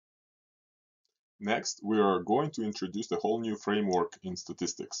Next, we are going to introduce a whole new framework in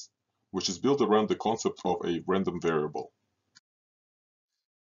statistics, which is built around the concept of a random variable.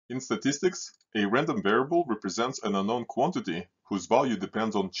 In statistics, a random variable represents an unknown quantity whose value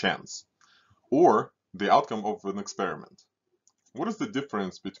depends on chance, or the outcome of an experiment. What is the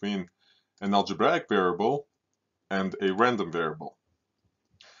difference between an algebraic variable and a random variable?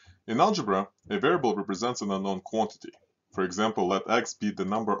 In algebra, a variable represents an unknown quantity. For example, let x be the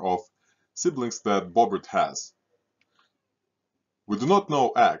number of siblings that Bobbert has. We do not know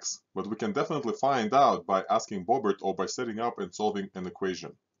x, but we can definitely find out by asking Bobbert or by setting up and solving an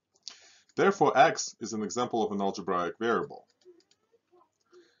equation. Therefore, x is an example of an algebraic variable.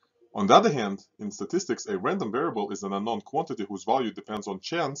 On the other hand, in statistics, a random variable is an unknown quantity whose value depends on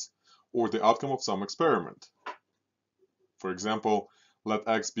chance or the outcome of some experiment. For example, let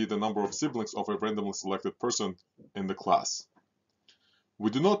x be the number of siblings of a randomly selected person in the class. We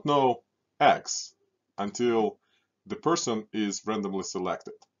do not know x until the person is randomly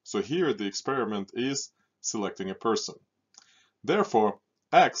selected. So here the experiment is selecting a person. Therefore,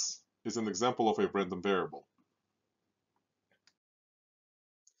 x is an example of a random variable.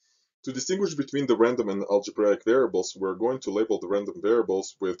 To distinguish between the random and algebraic variables, we're going to label the random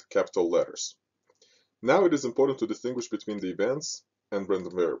variables with capital letters. Now it is important to distinguish between the events and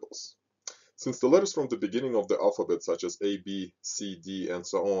random variables. Since the letters from the beginning of the alphabet, such as A, B, C, D, and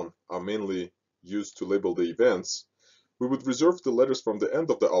so on, are mainly used to label the events, we would reserve the letters from the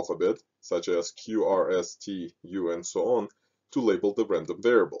end of the alphabet, such as Q, R, S, T, U, and so on, to label the random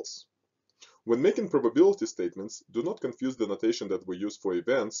variables. When making probability statements, do not confuse the notation that we use for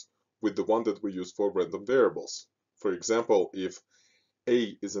events with the one that we use for random variables. For example, if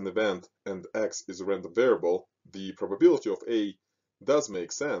A is an event and X is a random variable, the probability of A does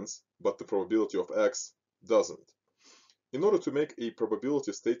make sense, but the probability of X doesn't. In order to make a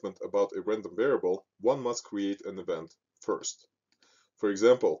probability statement about a random variable, one must create an event first. For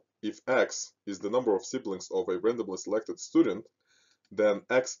example, if X is the number of siblings of a randomly selected student, then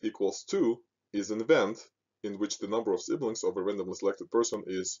X equals 2 is an event in which the number of siblings of a randomly selected person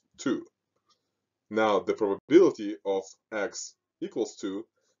is 2. Now, the probability of X equals 2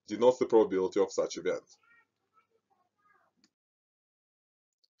 denotes the probability of such event.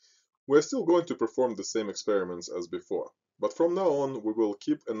 We're still going to perform the same experiments as before, but from now on we will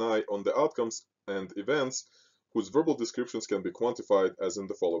keep an eye on the outcomes and events whose verbal descriptions can be quantified, as in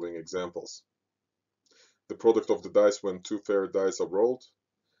the following examples. The product of the dice when 2 fair dice are rolled,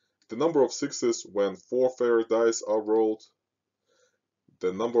 the number of sixes when 4 fair dice are rolled,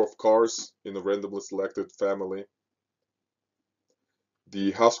 the number of cars in a randomly selected family,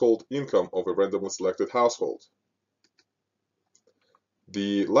 the household income of a randomly selected household,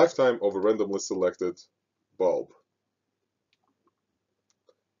 the lifetime of a randomly selected bulb,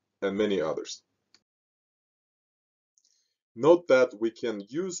 and many others. Note that we can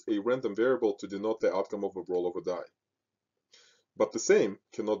use a random variable to denote the outcome of a roll of a die. But the same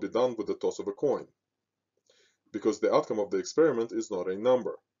cannot be done with the toss of a coin, because the outcome of the experiment is not a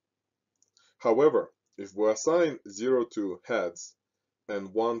number. However, if we assign 0 to heads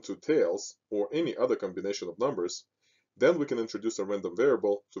and 1 to tails, or any other combination of numbers, then we can introduce a random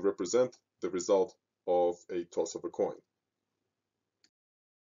variable to represent the result of a toss of a coin.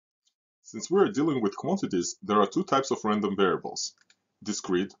 Since we are dealing with quantities, there are two types of random variables: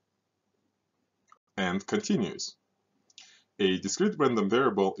 discrete and continuous. A discrete random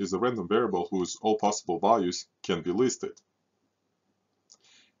variable is a random variable whose all possible values can be listed.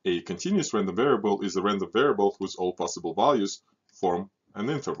 A continuous random variable is a random variable whose all possible values form an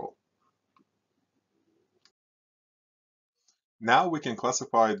interval. Now we can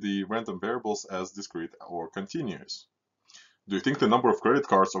classify the random variables as discrete or continuous. Do you think the number of credit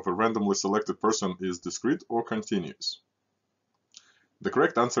cards of a randomly selected person is discrete or continuous? The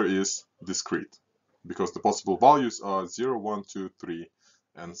correct answer is discrete, because the possible values are 0, 1, 2, 3,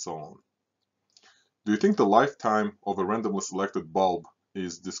 and so on. Do you think the lifetime of a randomly selected bulb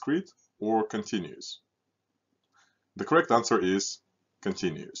is discrete or continuous? The correct answer is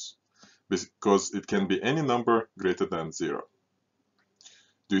continuous, because it can be any number greater than 0.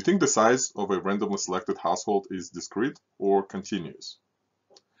 Do you think the size of a randomly selected household is discrete or continuous?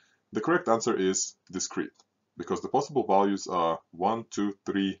 The correct answer is discrete, because the possible values are 1, 2,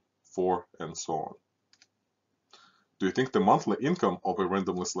 3, 4, and so on. Do you think the monthly income of a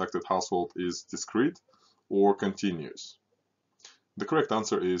randomly selected household is discrete or continuous? The correct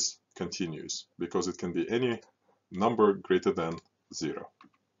answer is continuous, because it can be any number greater than 0.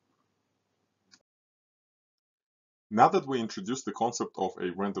 Now that we introduced the concept of a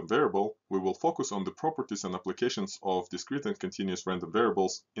random variable, we will focus on the properties and applications of discrete and continuous random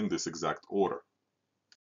variables in this exact order.